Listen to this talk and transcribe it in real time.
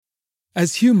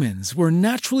As humans, we're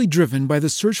naturally driven by the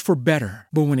search for better.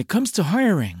 But when it comes to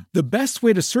hiring, the best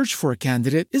way to search for a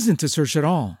candidate isn't to search at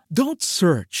all. Don't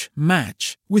search,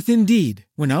 match with Indeed.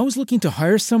 When I was looking to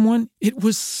hire someone, it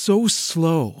was so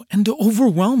slow and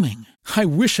overwhelming. I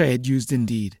wish I had used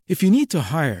Indeed. If you need to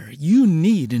hire, you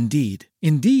need Indeed.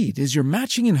 Indeed is your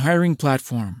matching and hiring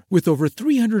platform with over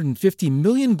 350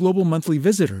 million global monthly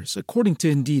visitors, according to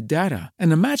Indeed data,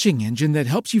 and a matching engine that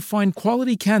helps you find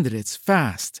quality candidates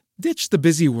fast. Ditch the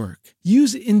busy work.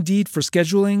 Use Indeed for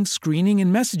scheduling, screening,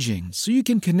 and messaging so you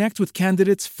can connect with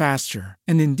candidates faster.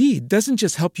 And Indeed doesn't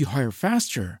just help you hire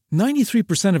faster.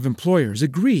 93% of employers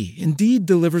agree Indeed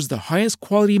delivers the highest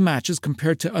quality matches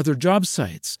compared to other job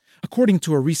sites, according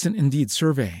to a recent Indeed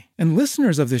survey. And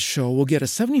listeners of this show will get a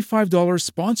 $75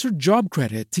 sponsored job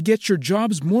credit to get your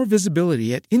jobs more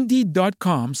visibility at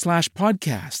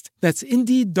Indeed.com/podcast. That's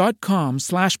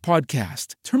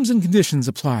Indeed.com/podcast. Terms and conditions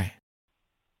apply.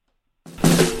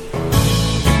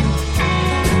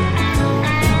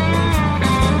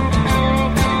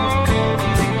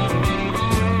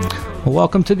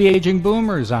 Welcome to the Aging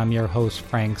Boomers. I'm your host,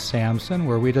 Frank Sampson,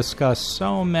 where we discuss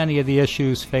so many of the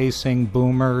issues facing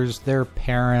boomers, their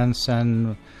parents,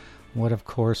 and what, of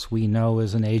course, we know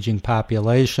is an aging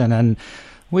population. And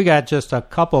we got just a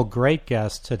couple great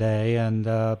guests today. And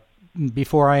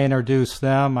before I introduce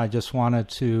them, I just wanted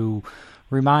to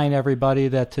remind everybody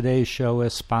that today's show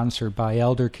is sponsored by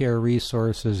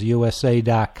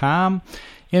ElderCareResourcesUSA.com.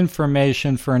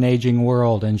 Information for an aging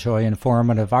world. Enjoy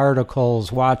informative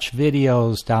articles, watch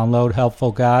videos, download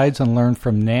helpful guides, and learn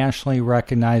from nationally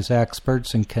recognized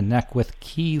experts and connect with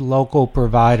key local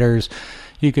providers.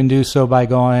 You can do so by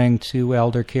going to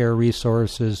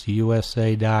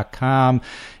ElderCareResourcesUSA.com.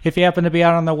 If you happen to be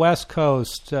out on the West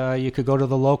Coast, you could go to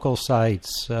the local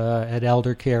sites at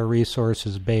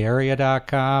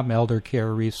ElderCareResourcesBayArea.com,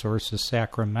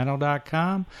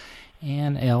 ElderCareResourcesSacramento.com,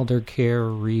 and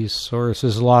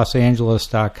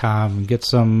ElderCareResourcesLosAngeles.com and get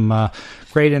some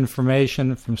great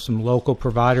information from some local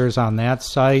providers on that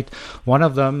site. One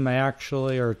of them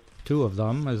actually, or two of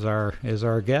them, is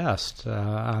our guest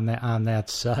on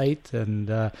that site,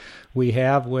 and we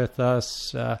have with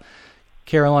us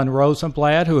Carolyn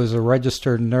Rosenblatt, who is a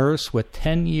registered nurse with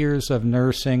 10 years of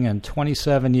nursing and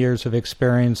 27 years of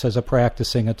experience as a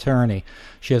practicing attorney.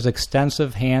 She has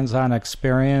extensive hands-on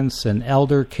experience in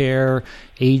elder care,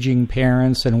 aging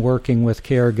parents, and working with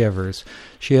caregivers.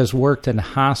 She has worked in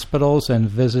hospitals and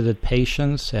visited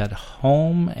patients at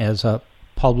home as a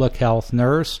public health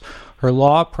nurse. Her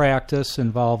law practice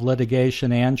involved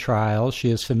litigation and trials. She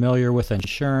is familiar with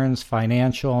insurance,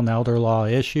 financial, and elder law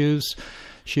issues.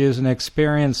 She is an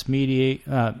experienced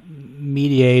mediator,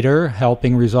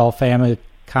 helping resolve family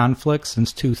conflicts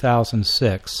since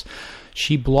 2006.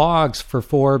 She blogs for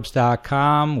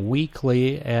Forbes.com,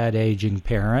 weekly at Aging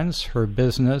Parents. Her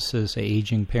business is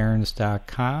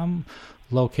agingparents.com,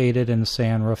 located in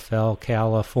San Rafael,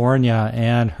 California.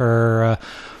 And her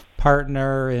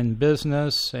partner in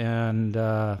business and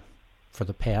for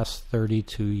the past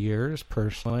 32 years,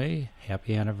 personally,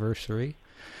 happy anniversary.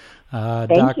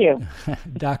 Thank you.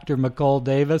 Dr. McCole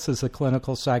Davis is a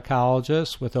clinical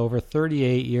psychologist with over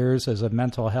 38 years as a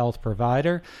mental health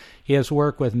provider. He has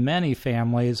worked with many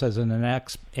families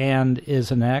and is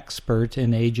an expert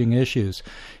in aging issues.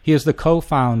 He is the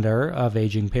co-founder of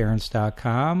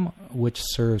AgingParents.com, which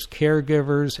serves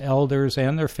caregivers, elders,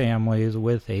 and their families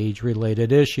with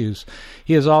age-related issues.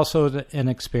 He is also an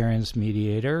experienced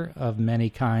mediator of many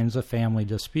kinds of family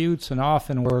disputes and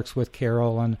often works with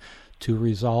Carolyn to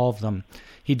resolve them.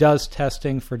 He does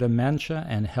testing for dementia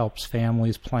and helps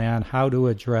families plan how to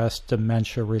address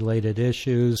dementia-related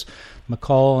issues.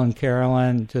 McCole and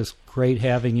Carolyn, just great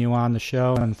having you on the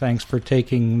show, and thanks for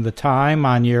taking the time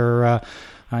on your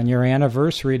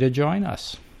anniversary to join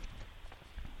us.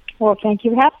 Well, thank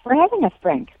you for having us,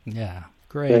 Frank. Yeah,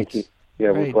 great. Thank you.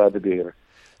 Yeah, great. We're glad to be here.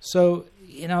 So,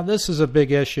 this is a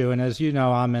big issue, and as you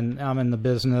know, I'm in the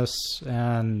business,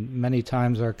 and many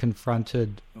times are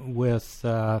confronted with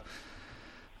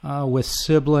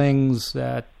siblings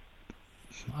that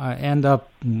end up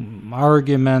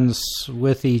arguments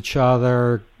with each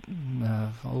other,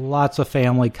 lots of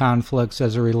family conflicts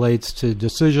as it relates to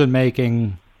decision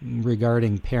making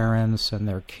regarding parents and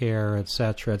their care,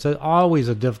 etc. It's always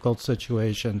a difficult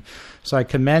situation. So I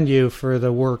commend you for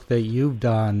the work that you've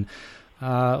done.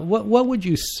 What would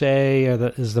you say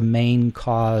is the main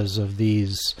cause of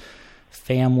these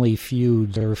family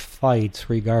feuds or fights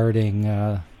regarding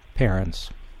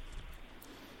parents?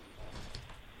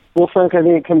 Well, Frank, I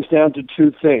think it comes down to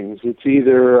two things. It's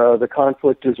either the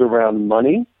conflict is around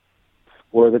money,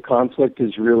 or the conflict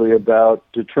is really about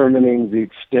determining the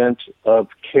extent of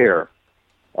care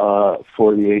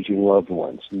for the aging loved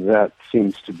ones. And that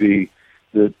seems to be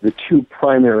the two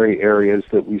primary areas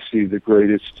that we see the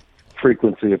greatest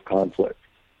frequency of conflict.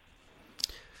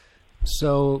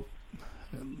 So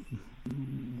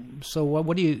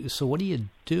what do you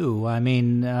do? I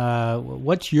mean,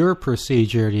 what's your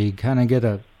procedure? Do you kind of get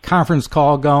a conference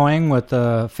call going with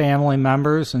the family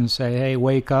members and say, "Hey,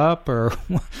 wake up," or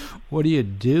what do you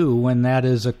do when that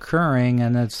is occurring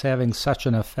and it's having such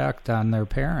an effect on their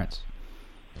parents?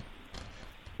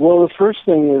 Well, the first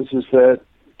thing is that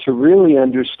to really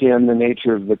understand the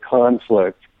nature of the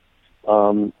conflict,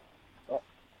 often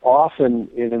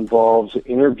it involves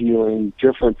interviewing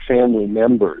different family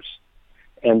members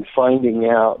and finding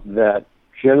out that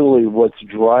generally what's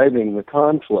driving the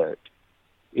conflict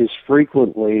is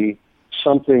frequently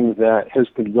something that has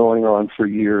been going on for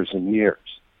years and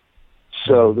years.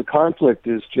 So the conflict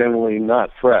is generally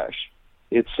not fresh.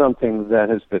 It's something that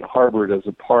has been harbored as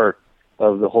a part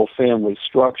of the whole family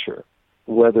structure,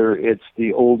 whether it's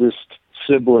the oldest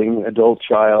sibling, adult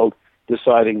child,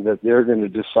 deciding that they're going to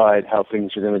decide how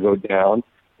things are going to go down,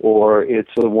 or it's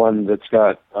the one that's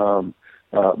got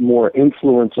more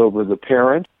influence over the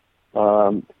parent.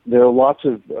 There are lots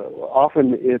of,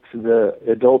 often it's the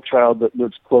adult child that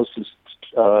lives closest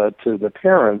to the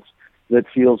parents that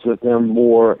feels that they're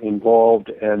more involved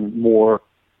and more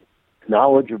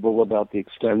knowledgeable about the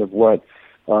extent of what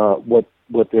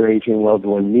their aging loved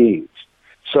one needs.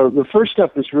 So the first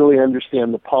step is really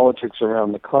understand the politics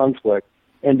around the conflict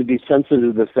and to be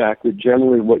sensitive to the fact that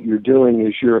generally what you're doing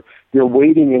is you're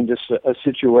wading into a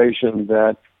situation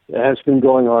that has been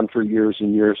going on for years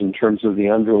and years in terms of the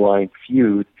underlying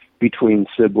feud between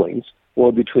siblings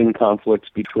or between conflicts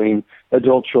between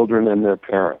adult children and their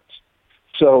parents.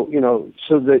 So,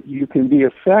 so that you can be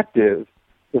effective,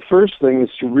 the first thing is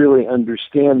to really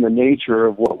understand the nature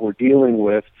of what we're dealing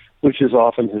with, which is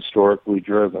often historically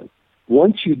driven.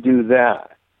 Once you do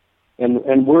that,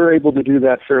 and we're able to do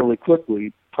that fairly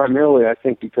quickly, primarily I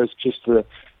think because just the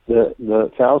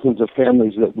thousands of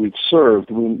families that we've served,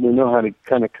 we know how to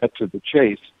kind of cut to the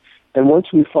chase. And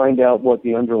once we find out what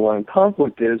the underlying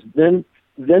conflict is, then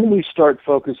we start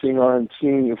focusing on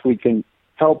seeing if we can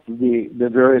help the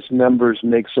various members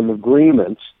make some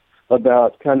agreements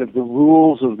about kind of the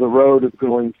rules of the road of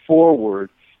going forward.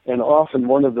 And often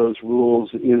one of those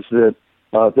rules is that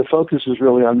the focus is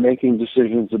really on making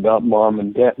decisions about mom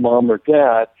or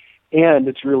dad, and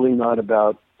it's really not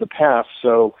about the past.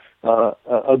 So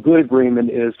a good agreement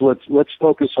is let's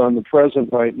focus on the present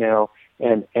right now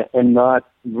and not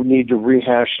need to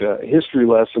rehash a history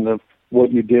lesson of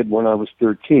what you did when I was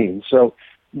 13. So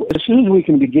as soon as we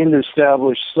can begin to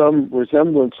establish some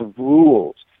resemblance of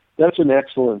rules, that's an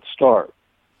excellent start.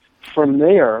 From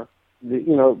there,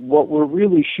 what we're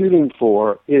really shooting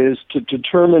for is to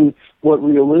determine what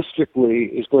realistically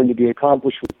is going to be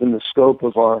accomplished within the scope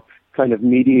of our kind of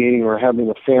mediating or having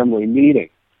a family meeting.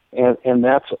 And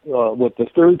that's what the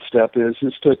third step is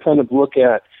to kind of look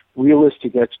at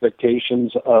realistic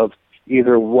expectations of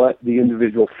either what the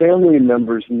individual family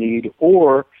members need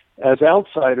or, as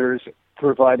outsiders,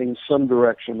 providing some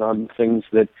direction on things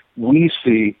that we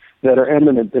see that are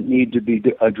imminent that need to be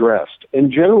addressed.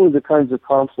 And generally the kinds of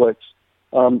conflicts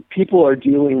people are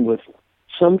dealing with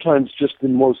sometimes just the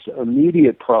most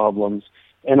immediate problems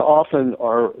and often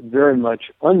are very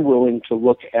much unwilling to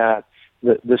look at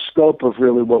the scope of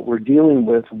really what we're dealing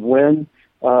with when,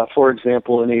 for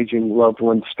example, an aging loved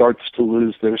one starts to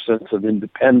lose their sense of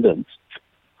independence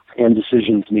and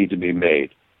decisions need to be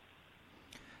made.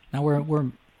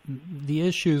 Now, the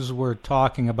issues we're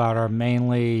talking about are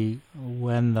mainly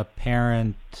when the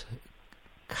parent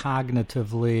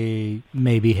cognitively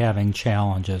may be having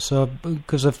challenges. So,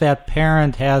 because if that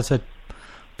parent has it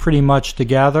pretty much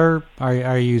together,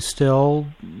 are you still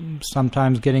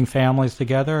sometimes getting families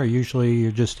together, or usually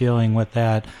you're just dealing with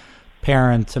that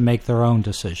parent to make their own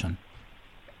decision?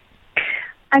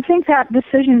 I think that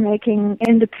decision-making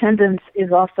independence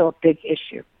is also a big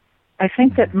issue. I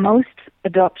think that most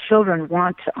adult children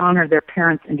want to honor their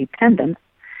parents' independence,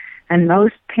 and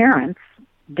most parents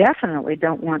definitely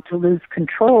don't want to lose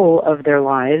control of their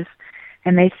lives,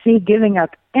 and they see giving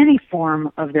up any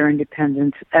form of their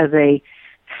independence as a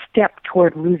step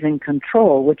toward losing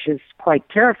control, which is quite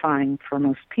terrifying for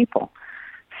most people.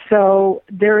 So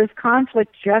there is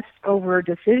conflict just over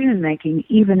decision-making,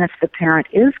 even if the parent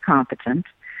is competent.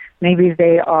 Maybe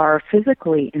they are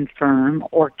physically infirm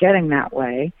or getting that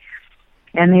way,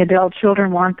 and the adult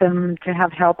children want them to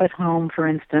have help at home, for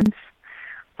instance.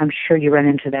 I'm sure you run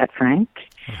into that, Frank.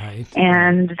 Right.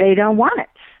 And they don't want it.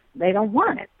 They don't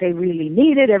want it. They really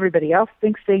need it. Everybody else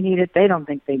thinks they need it. They don't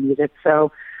think they need it.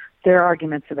 So there are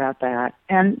arguments about that.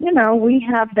 And, we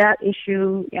have that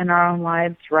issue in our own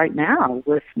lives right now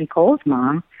with Nicole's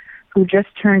mom, who just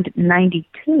turned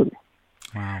 92.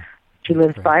 Wow. She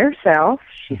lives by herself.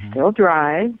 She still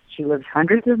drives. She lives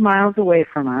hundreds of miles away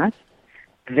from us.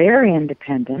 Very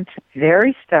independent,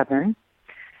 very stubborn.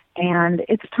 And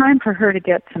it's time for her to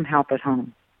get some help at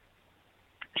home.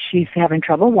 She's having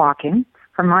trouble walking.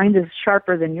 Her mind is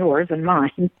sharper than yours and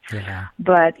mine. Yeah.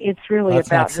 But it's really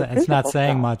about her It's not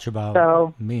saying stuff. much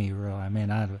about me, really. I mean,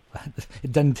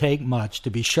 it doesn't take much to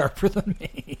be sharper than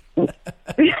me.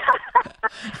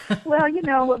 Well,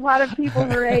 a lot of people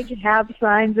her age have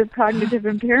signs of cognitive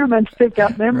impairments. They've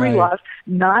got memory loss.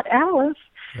 Not Alice.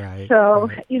 Right. So,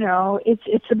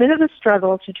 it's a bit of a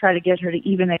struggle to try to get her to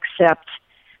even accept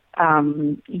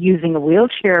using a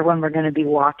wheelchair when we're going to be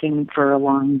walking for a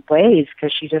long ways,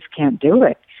 because she just can't do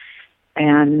it.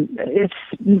 And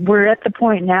we're at the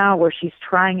point now where she's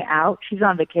trying out. She's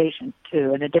on vacation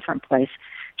too, in a different place.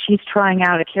 She's trying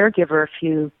out a caregiver a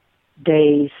few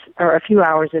days or a few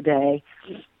hours a day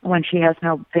when she has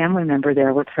no family member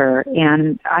there with her.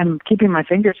 And I'm keeping my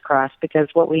fingers crossed, because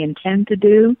what we intend to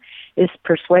do is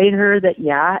persuade her that,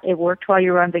 it worked while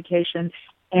you were on vacation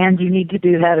and you need to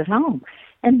do that at home.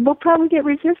 And we'll probably get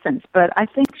resistance, but I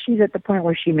think she's at the point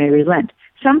where she may relent.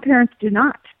 Some parents do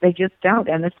not. They just don't,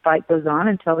 and this fight goes on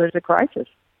until there's a crisis.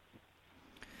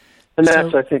 And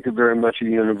that's, I think, very much a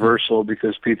universal,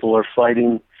 because people are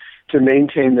fighting to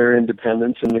maintain their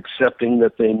independence, and accepting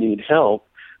that they need help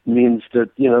means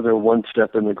that, they're one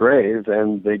step in the grave,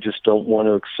 and they just don't want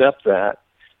to accept that.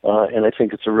 And I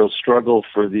think it's a real struggle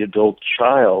for the adult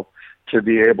child to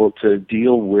be able to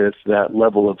deal with that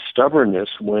level of stubbornness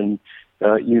when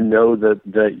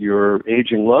that your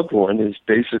aging loved one is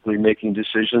basically making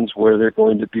decisions where they're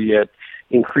going to be at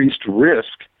increased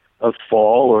risk of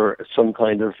fall or some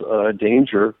kind of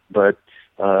danger. But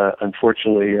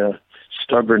unfortunately,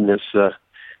 stubbornness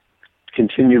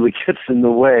continually gets in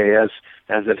the way, as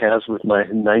it has with my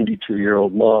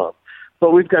 92-year-old mom.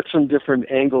 But we've got some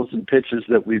different angles and pitches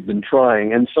that we've been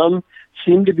trying, and some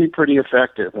seem to be pretty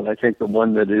effective. And I think the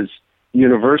one that is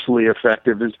universally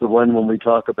effective is the one when we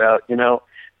talk about,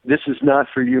 this is not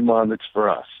for you, Mom, it's for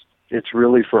us. It's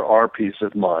really for our peace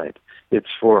of mind. It's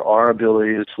for our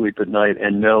ability to sleep at night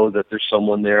and know that there's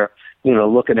someone there,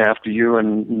 looking after you,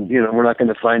 and, we're not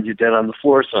going to find you dead on the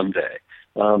floor someday.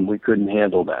 We couldn't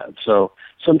handle that. So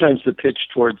sometimes the pitch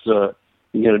towards, do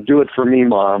it for me,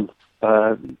 Mom,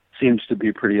 seems to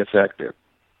be pretty effective.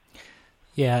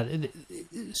 Yeah.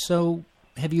 So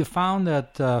have you found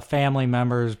that family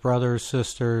members, brothers,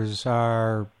 sisters,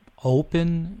 are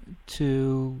open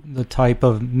to the type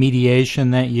of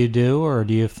mediation that you do, or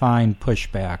do you find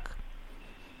pushback?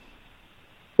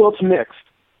 Well, it's mixed.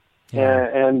 Yeah.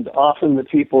 And often the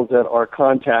people that are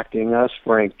contacting us,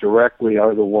 Frank, directly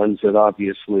are the ones that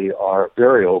obviously are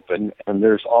very open, and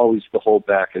there's always the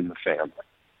holdback in the family.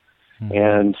 Mm-hmm.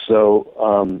 And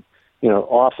so,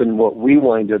 often what we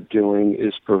wind up doing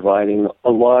is providing a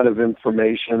lot of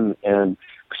information and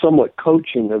somewhat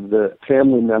coaching of the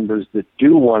family members that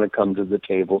do want to come to the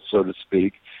table, so to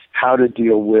speak, how to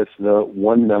deal with the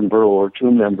one member or two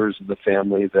members of the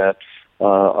family that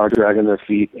are dragging their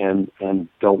feet and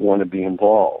don't want to be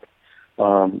involved.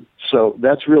 So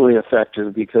that's really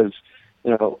effective, because,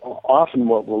 often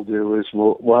what we'll do is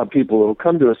we'll have people who will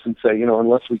come to us and say,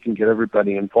 unless we can get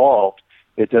everybody involved,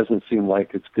 it doesn't seem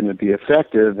like it's going to be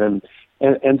effective. And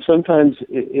sometimes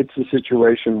it's a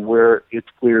situation where it's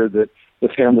clear that the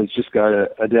family's just got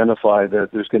to identify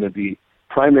that there's going to be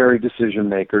primary decision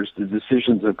makers. The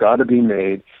decisions have got to be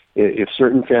made. If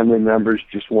certain family members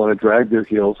just want to drag their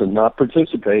heels and not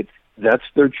participate, that's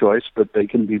their choice, but they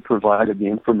can be provided the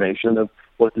information of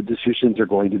what the decisions are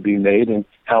going to be made and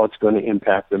how it's going to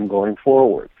impact them going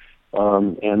forward.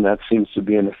 And that seems to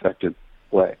be an effective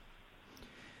way.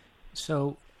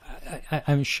 So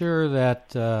I'm sure that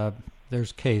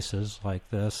there's cases like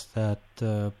this that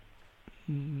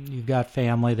you've got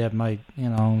family that might,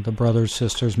 the brothers,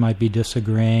 sisters might be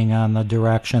disagreeing on the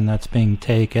direction that's being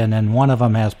taken, and one of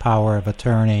them has power of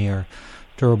attorney or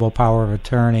durable power of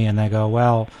attorney, and they go,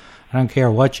 well, I don't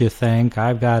care what you think,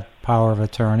 I've got power of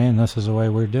attorney, and this is the way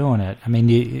we're doing it. I mean,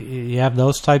 you have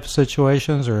those types of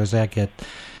situations, or does that get...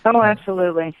 Oh,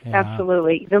 absolutely. Yeah.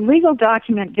 Absolutely. The legal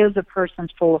document gives a person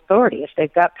full authority. If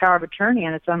they've got power of attorney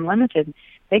and it's unlimited,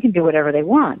 they can do whatever they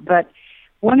want. But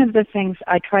one of the things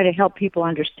I try to help people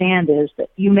understand is that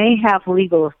you may have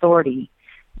legal authority,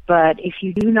 but if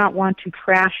you do not want to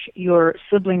trash your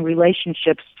sibling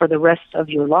relationships for the rest of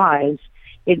your lives,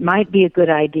 it might be a good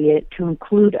idea to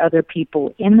include other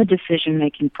people in the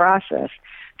decision-making process,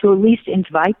 to at least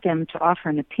invite them to offer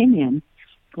an opinion,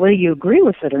 whether you agree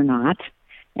with it or not,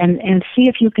 and see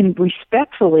if you can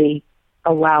respectfully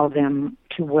allow them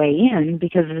to weigh in,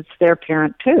 because it's their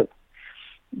parent too.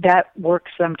 That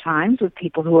works sometimes with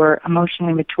people who are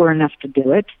emotionally mature enough to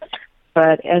do it.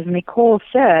 But as Nicole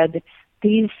said,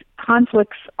 these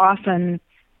conflicts often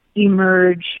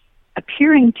emerge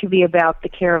appearing to be about the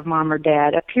care of mom or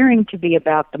dad, appearing to be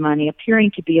about the money,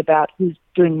 appearing to be about who's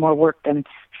doing more work than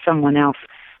someone else.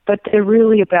 But they're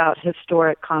really about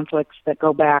historic conflicts that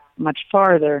go back much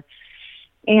farther.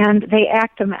 And they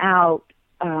act them out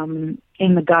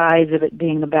in the guise of it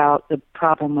being about the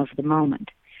problem of the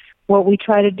moment. What we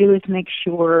try to do is make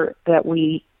sure that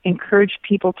we encourage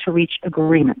people to reach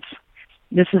agreements.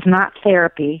 This is not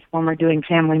therapy when we're doing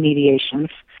family mediations.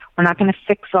 We're not going to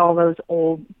fix all those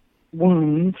old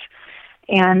wounds.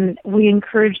 And we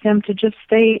encourage them to just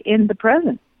stay in the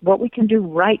present. What we can do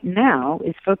right now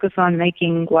is focus on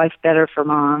making life better for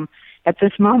mom at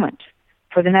this moment,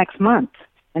 for the next month,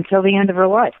 until the end of her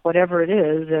life, whatever it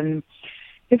is. And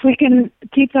if we can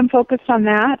keep them focused on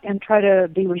that and try to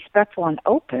be respectful and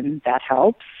open, that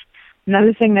helps.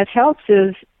 Another thing that helps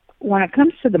is when it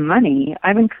comes to the money,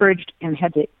 I've encouraged and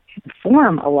had to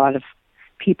inform a lot of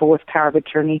people with power of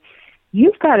attorney,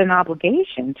 you've got an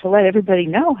obligation to let everybody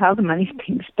know how the money's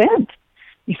being spent.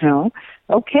 You know,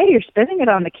 okay, you're spending it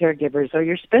on the caregivers or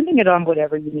you're spending it on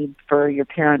whatever you need for your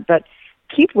parent, but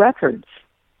keep records.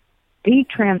 Be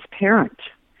transparent.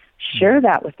 Share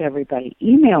that with everybody.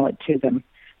 Email it to them.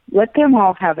 Let them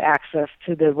all have access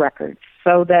to the records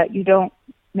so that you don't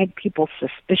make people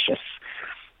suspicious,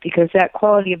 because that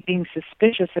quality of being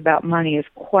suspicious about money is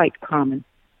quite common.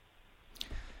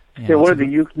 Yeah, one of the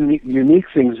unique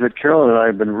things that Carolyn and I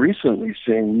have been recently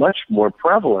seeing much more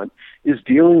prevalent is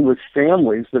dealing with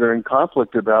families that are in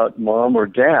conflict about mom or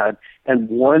dad, and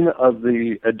one of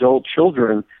the adult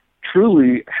children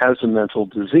truly has a mental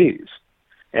disease.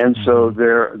 And so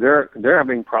they're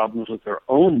having problems with their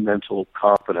own mental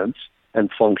competence and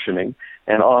functioning,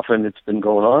 and often it's been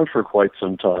going on for quite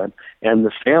some time, and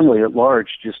the family at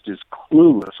large just is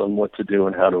clueless on what to do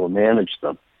and how to manage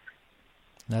them.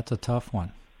 That's a tough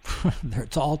one.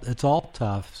 It's all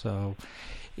tough. So,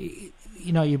 you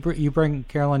know, you bring,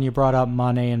 Carolyn, you brought up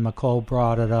money, and Nicole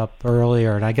brought it up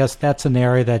earlier, and I guess that's an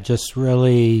area that just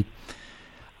really,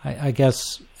 I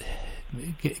guess,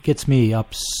 gets me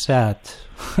upset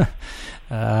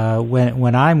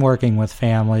when I'm working with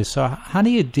families. So how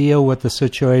do you deal with the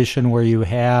situation where you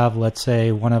have, let's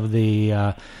say, one of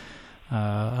the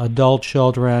adult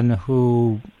children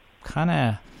who kind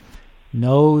of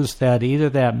knows that either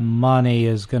that money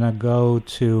is going to go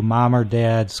to mom or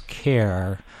dad's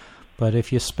care, but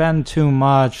if you spend too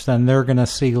much, then they're going to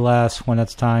see less when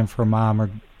it's time for mom or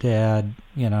dad,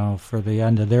 you know, for the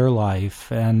end of their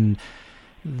life, and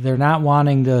they're not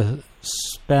wanting to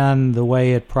spend the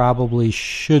way it probably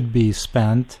should be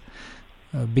spent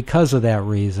because of that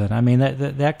reason. I mean,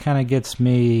 that kind of gets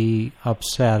me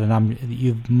upset, and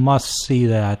you must see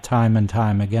that time and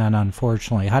time again,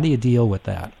 unfortunately. How do you deal with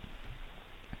that?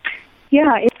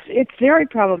 Yeah, it's very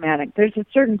problematic. There's a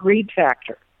certain greed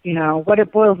factor. You know, what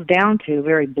it boils down to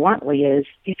very bluntly is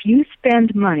if you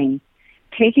spend money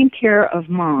taking care of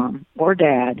mom or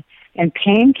dad and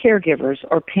paying caregivers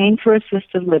or paying for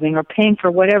assisted living or paying for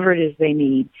whatever it is they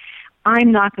need,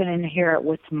 I'm not going to inherit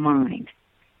what's mine.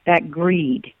 That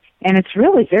greed. And it's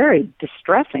really very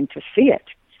distressing to see it.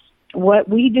 What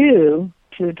we do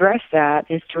to address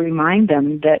that is to remind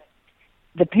them that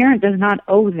the parent does not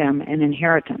owe them an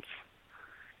inheritance,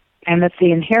 and that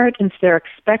the inheritance they're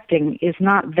expecting is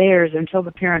not theirs until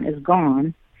the parent is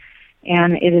gone,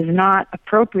 and it is not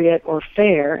appropriate or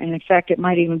fair, and in fact it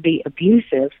might even be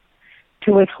abusive,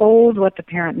 to withhold what the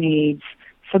parent needs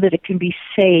so that it can be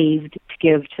saved to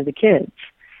give to the kids.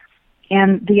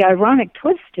 And the ironic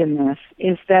twist in this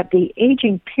is that the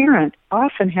aging parent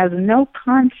often has no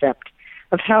concept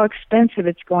of how expensive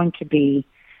it's going to be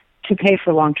to pay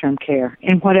for long-term care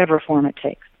in whatever form it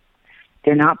takes.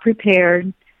 They're not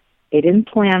prepared. They didn't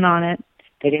plan on it.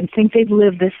 They didn't think they'd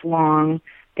live this long.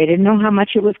 They didn't know how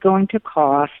much it was going to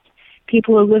cost.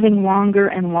 People are living longer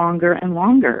and longer and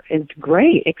longer. It's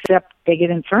great, except they get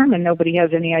infirm and nobody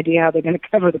has any idea how they're going to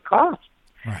cover the cost.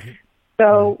 Right.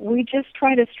 So we just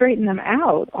try to straighten them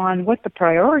out on what the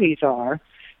priorities are.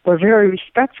 We're very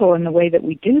respectful in the way that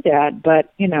we do that,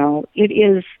 but, you know, it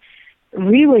is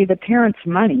really the parents'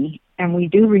 money, and we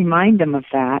do remind them of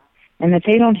that, and that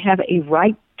they don't have a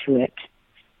right to it,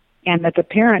 and that the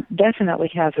parent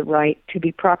definitely has a right to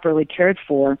be properly cared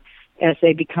for as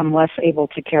they become less able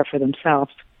to care for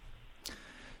themselves.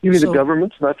 You mean the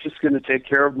government's not just going to take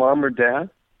care of mom or dad?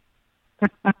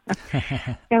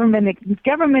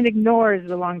 Government ignores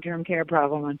the long-term care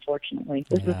problem, unfortunately.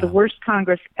 This is the worst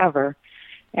Congress ever,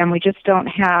 and we just don't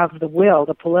have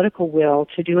the political will,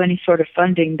 to do any sort of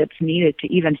funding that's needed to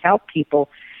even help people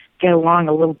get along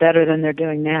a little better than they're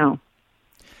doing now.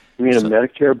 You mean a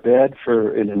Medicare bed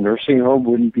in a nursing home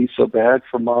wouldn't be so bad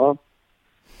for Mom?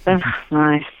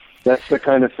 That's the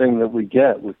kind of thing that we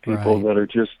get with people that are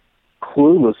just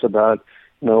clueless about,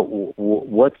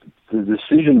 what the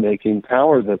decision-making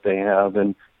power that they have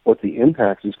and what the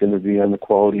impact is going to be on the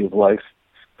quality of life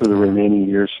for the remaining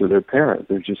years for their parent.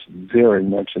 They're just very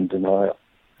much in denial.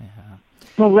 Yeah.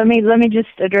 Well, let me just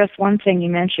address one thing you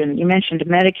mentioned. You mentioned a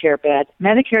Medicare bed.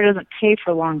 Medicare doesn't pay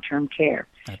for long-term care.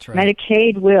 That's right.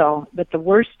 Medicaid will, but the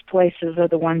worst places are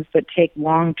the ones that take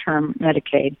long-term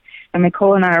Medicaid. And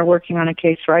Nicole and I are working on a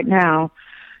case right now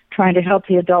trying to help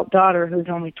the adult daughter, who's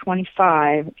only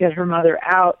 25, get her mother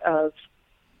out of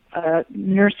a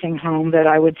nursing home that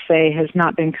I would say has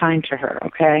not been kind to her,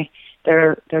 okay?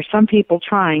 There's some people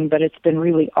trying, but it's been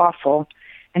really awful.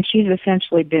 And she's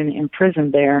essentially been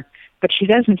imprisoned there, but she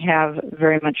doesn't have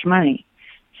very much money.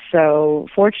 So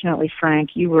fortunately,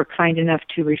 Frank, you were kind enough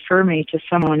to refer me to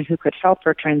someone who could help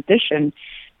her transition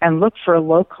and look for a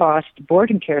low-cost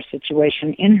boarding care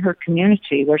situation in her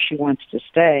community where she wants to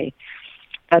stay.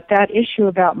 But that issue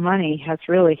about money has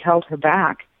really held her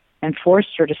back and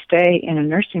forced her to stay in a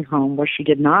nursing home where she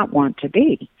did not want to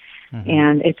be. Mm-hmm.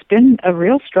 And it's been a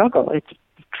real struggle. It's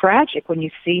tragic when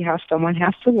you see how someone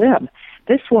has to live.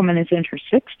 This woman is in her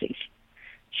 60s.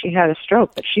 She had a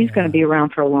stroke, but she's going to be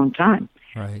around for a long time.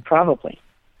 Right. Probably.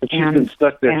 But she's been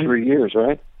stuck there 3 years,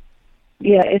 right?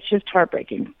 Yeah, it's just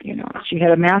heartbreaking. She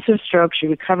had a massive stroke. She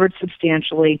recovered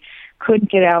substantially,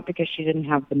 couldn't get out because she didn't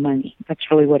have the money.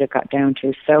 That's really what it got down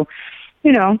to. So,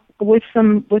 with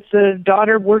the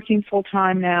daughter working full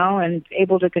time now and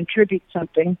able to contribute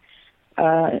something,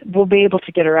 we'll be able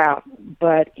to get her out.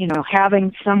 But,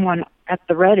 having someone at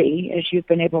the ready, as you've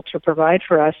been able to provide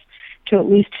for us, to at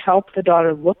least help the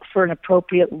daughter look for an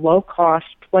appropriate low-cost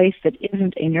place that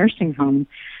isn't a nursing home.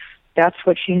 That's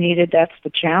what she needed. That's the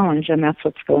challenge, and that's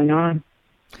what's going on.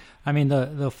 I mean,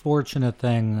 the fortunate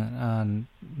thing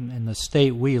in the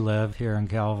state we live here in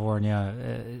California,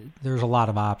 there's a lot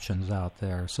of options out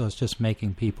there. So it's just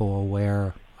making people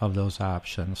aware of those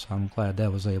options. So I'm glad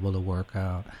that was able to work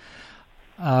out.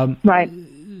 Right.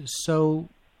 So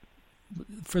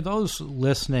for those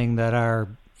listening that are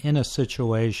in a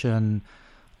situation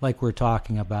like we're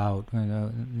talking about,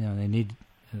 they need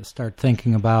to start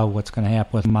thinking about what's going to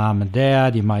happen with mom and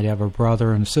dad. You might have a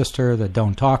brother and sister that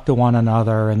don't talk to one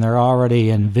another, and they're already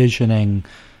envisioning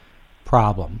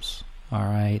problems. All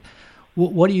right.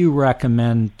 What do you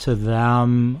recommend to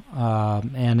them?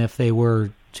 And if they were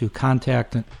to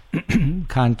contact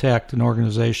an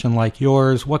organization like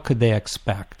yours, what could they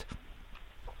expect?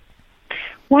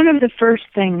 One of the first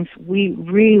things we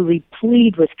really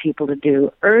plead with people to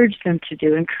do, urge them to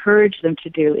do, encourage them to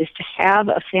do, is to have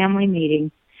a family meeting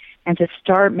and to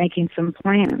start making some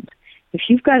plans. If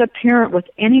you've got a parent with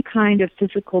any kind of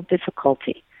physical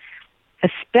difficulty,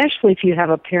 especially if you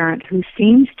have a parent who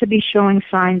seems to be showing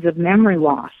signs of memory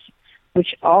loss,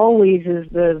 which always is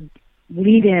the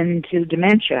lead-in to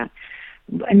dementia.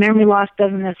 And memory loss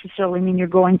doesn't necessarily mean you're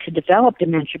going to develop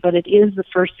dementia, but it is the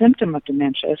first symptom of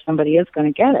dementia if somebody is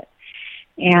going to get it.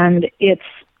 And it's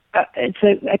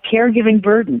a caregiving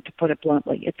burden, to put it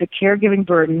bluntly. It's a caregiving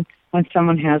burden when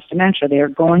someone has dementia. They are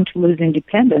going to lose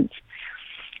independence.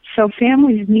 So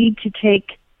families need to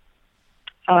take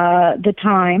the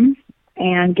time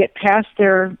and get past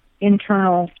their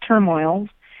internal turmoil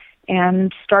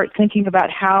and start thinking about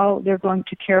how they're going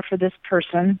to care for this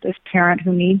person, this parent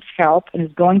who needs help and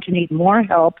is going to need more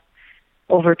help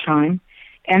over time,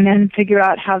 and then figure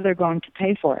out how they're going to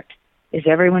pay for it. Is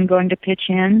everyone going to pitch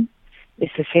in?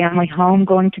 Is the family home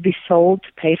going to be sold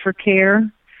to pay for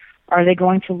care? Are they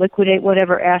going to liquidate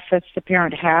whatever assets the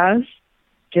parent has?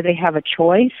 Do they have a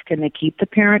choice? Can they keep the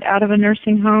parent out of a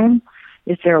nursing home?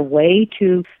 Is there a way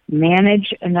to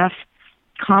manage enough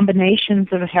combinations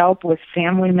of help with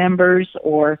family members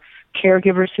or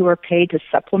caregivers who are paid to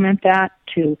supplement that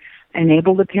to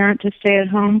enable the parent to stay at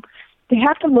home? They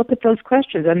have to look at those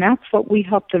questions, and that's what we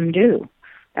help them do.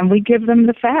 And we give them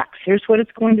the facts. Here's what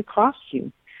it's going to cost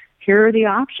you. Here are the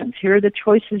options. Here are the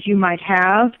choices you might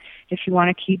have if you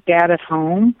want to keep dad at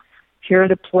home. Here are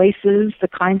the places, the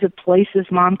kinds of places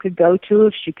mom could go to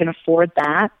if she can afford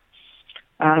that.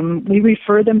 We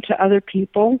refer them to other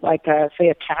people, like, say,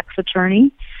 a tax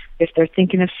attorney, if they're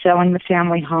thinking of selling the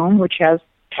family home, which has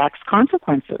tax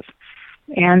consequences.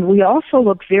 And we also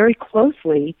look very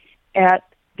closely at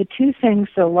the two things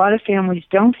that a lot of families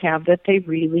don't have that they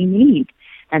really need,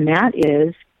 and that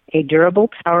is a durable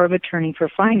power of attorney for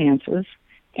finances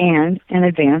and an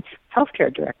advance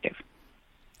healthcare directive.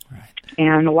 Right.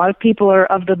 And a lot of people are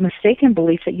of the mistaken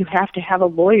belief that you have to have a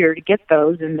lawyer to get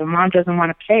those, and the mom doesn't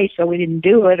want to pay, so we didn't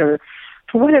do it, or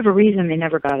for whatever reason they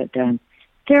never got it done.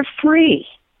 They're free.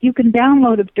 You can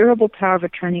download a durable power of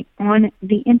attorney on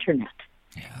the Internet.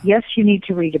 Yeah. Yes, you need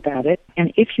to read about it,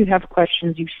 and if you have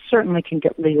questions, you certainly can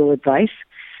get legal advice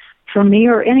from me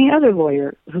or any other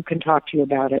lawyer who can talk to you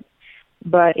about it.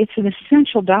 But it's an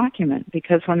essential document,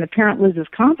 because when the parent loses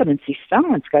competency,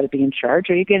 someone's got to be in charge,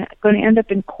 or you're going to end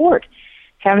up in court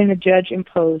having the judge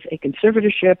impose a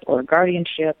conservatorship or a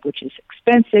guardianship, which is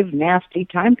expensive, nasty,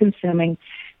 time-consuming,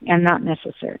 and not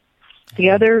necessary.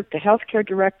 The healthcare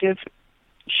directive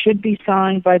should be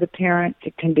signed by the parent.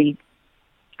 It can be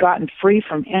gotten free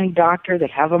from any doctor. They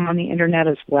have them on the Internet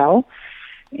as well.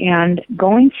 And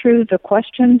going through the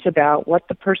questions about what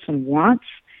the person wants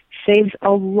saves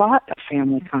a lot of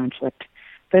family conflict.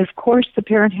 But of course, the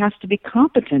parent has to be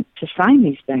competent to sign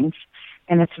these things,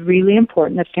 and it's really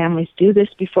important that families do this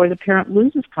before the parent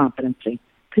loses competency,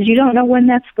 because you don't know when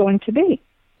that's going to be.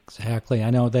 Exactly. I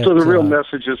know that. So the real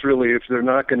message is really, if they're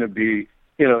not going to be,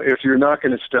 if you're not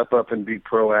going to step up and be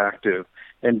proactive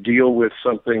and deal with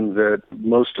something that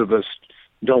most of us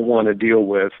don't want to deal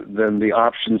with, then the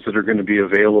options that are going to be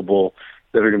available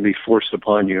that are going to be forced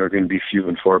upon you are going to be few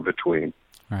and far between.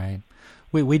 Right.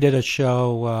 We did a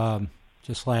show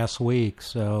just last week,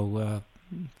 so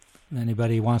if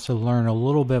anybody wants to learn a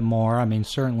little bit more, I mean,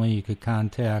 certainly you could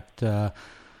contact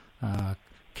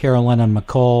Carolyn and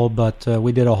McCall, but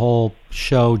we did a whole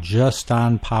show just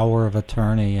on power of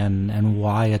attorney and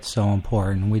why it's so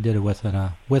important. We did it with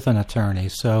an attorney,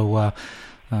 so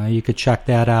you could check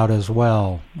that out as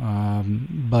well.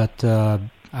 But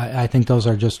I think those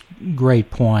are just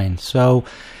great points. So,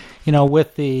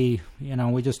 with the,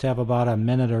 we just have about a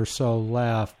minute or so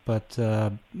left, but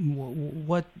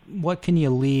what can you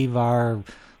leave our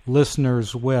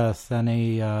listeners with?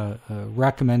 Any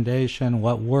recommendation?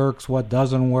 What works? What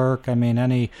doesn't work? I mean,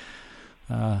 any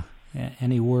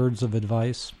words of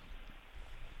advice?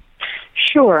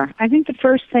 Sure. I think the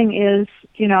first thing is,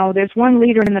 there's one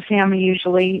leader in the family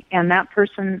usually, and that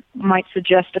person might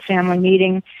suggest a family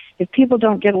meeting. If people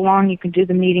don't get along, you can do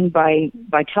the meeting by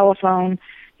telephone.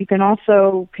 You can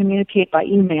also communicate by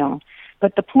email.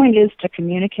 But the point is to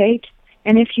communicate.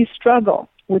 And if you struggle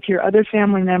with your other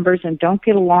family members and don't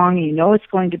get along, and you know it's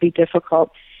going to be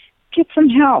difficult, get some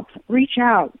help. Reach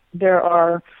out. There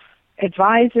are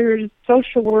advisors,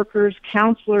 social workers,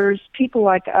 counselors, people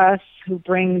like us who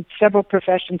bring several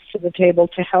professions to the table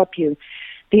to help you.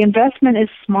 The investment is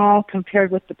small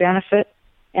compared with the benefit,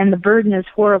 and the burden is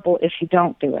horrible if you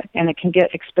don't do it. And it can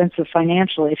get expensive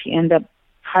financially if you end up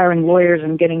hiring lawyers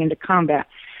and getting into combat.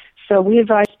 So we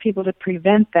advise people to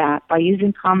prevent that by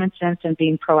using common sense and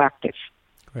being proactive.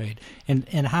 Great.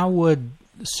 And how would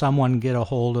someone get a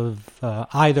hold of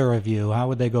either of you? How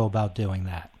would they go about doing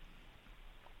that?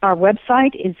 Our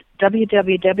website is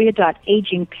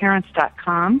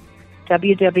www.agingparents.com,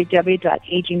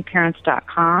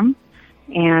 www.agingparents.com,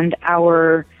 and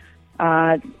our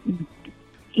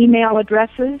email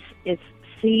addresses is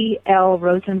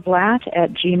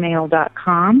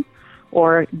clrosenblatt@gmail.com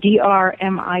or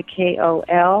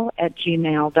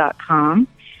drmikol@gmail.com,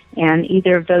 and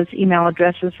either of those email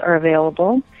addresses are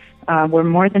available. We're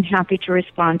more than happy to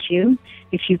respond to you.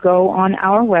 If you go on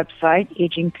our website,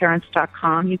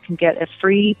 agingparents.com, you can get a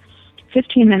free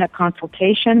 15-minute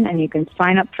consultation, and you can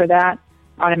sign up for that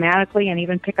automatically and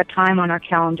even pick a time on our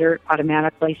calendar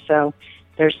automatically, so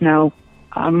there's no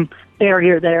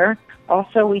barrier there.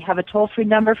 Also, we have a toll-free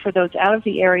number for those out of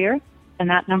the area, and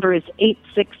that number is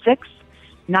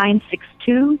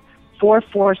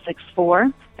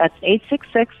 866-962-4464. That's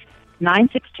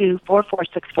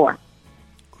 866-962-4464.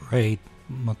 Great.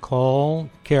 McCall,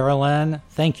 Carolyn,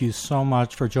 thank you so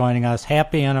much for joining us.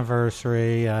 Happy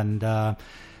anniversary, and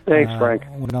thanks, Frank.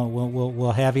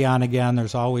 We'll have you on again.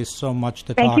 There's always so much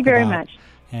to talk about. Thank you very much.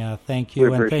 Yeah, thank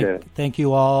you, and thank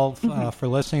you all for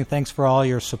listening. Thanks for all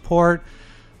your support.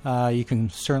 You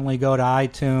can certainly go to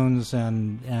iTunes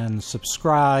and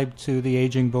subscribe to the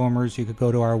Aging Boomers. You could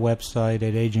go to our website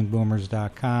at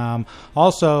agingboomers.com.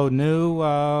 Also,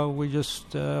 we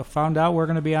just found out we're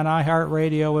going to be on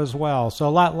iHeartRadio as well. So a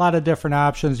lot of different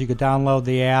options. You could download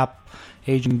the app,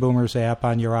 Aging Boomers app,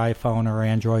 on your iPhone or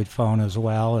Android phone as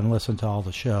well, and listen to all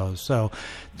the shows. So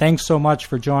thanks so much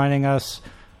for joining us.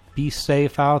 Be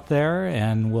safe out there,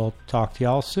 and we'll talk to you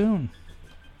all soon.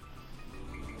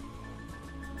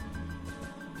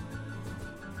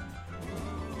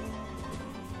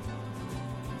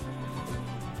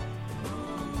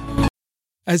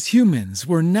 As humans,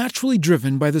 we're naturally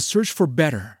driven by the search for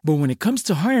better. But when it comes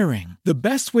to hiring, the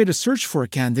best way to search for a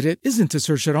candidate isn't to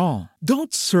search at all.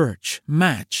 Don't search,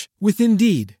 match with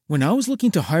Indeed. When I was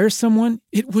looking to hire someone,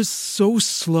 it was so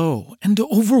slow and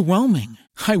overwhelming.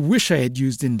 I wish I had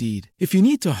used Indeed. If you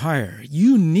need to hire,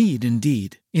 you need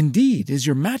Indeed. Indeed is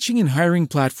your matching and hiring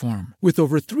platform with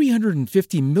over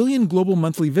 350 million global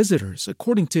monthly visitors,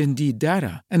 according to Indeed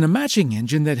data, and a matching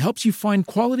engine that helps you find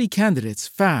quality candidates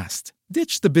fast.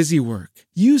 Ditch the busy work.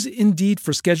 Use Indeed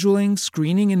for scheduling,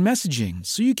 screening, and messaging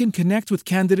so you can connect with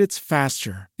candidates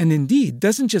faster. And Indeed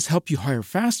doesn't just help you hire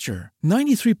faster.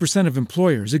 93% of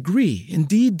employers agree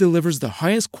Indeed delivers the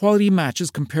highest quality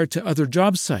matches compared to other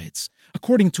job sites,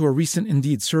 according to a recent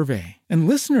Indeed survey. And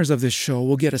listeners of this show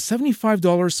will get a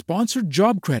 $75 sponsored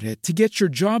job credit to get your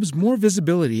jobs more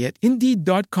visibility at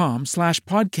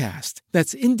Indeed.com/podcast.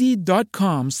 That's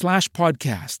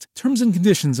Indeed.com/podcast. Terms and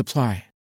conditions apply.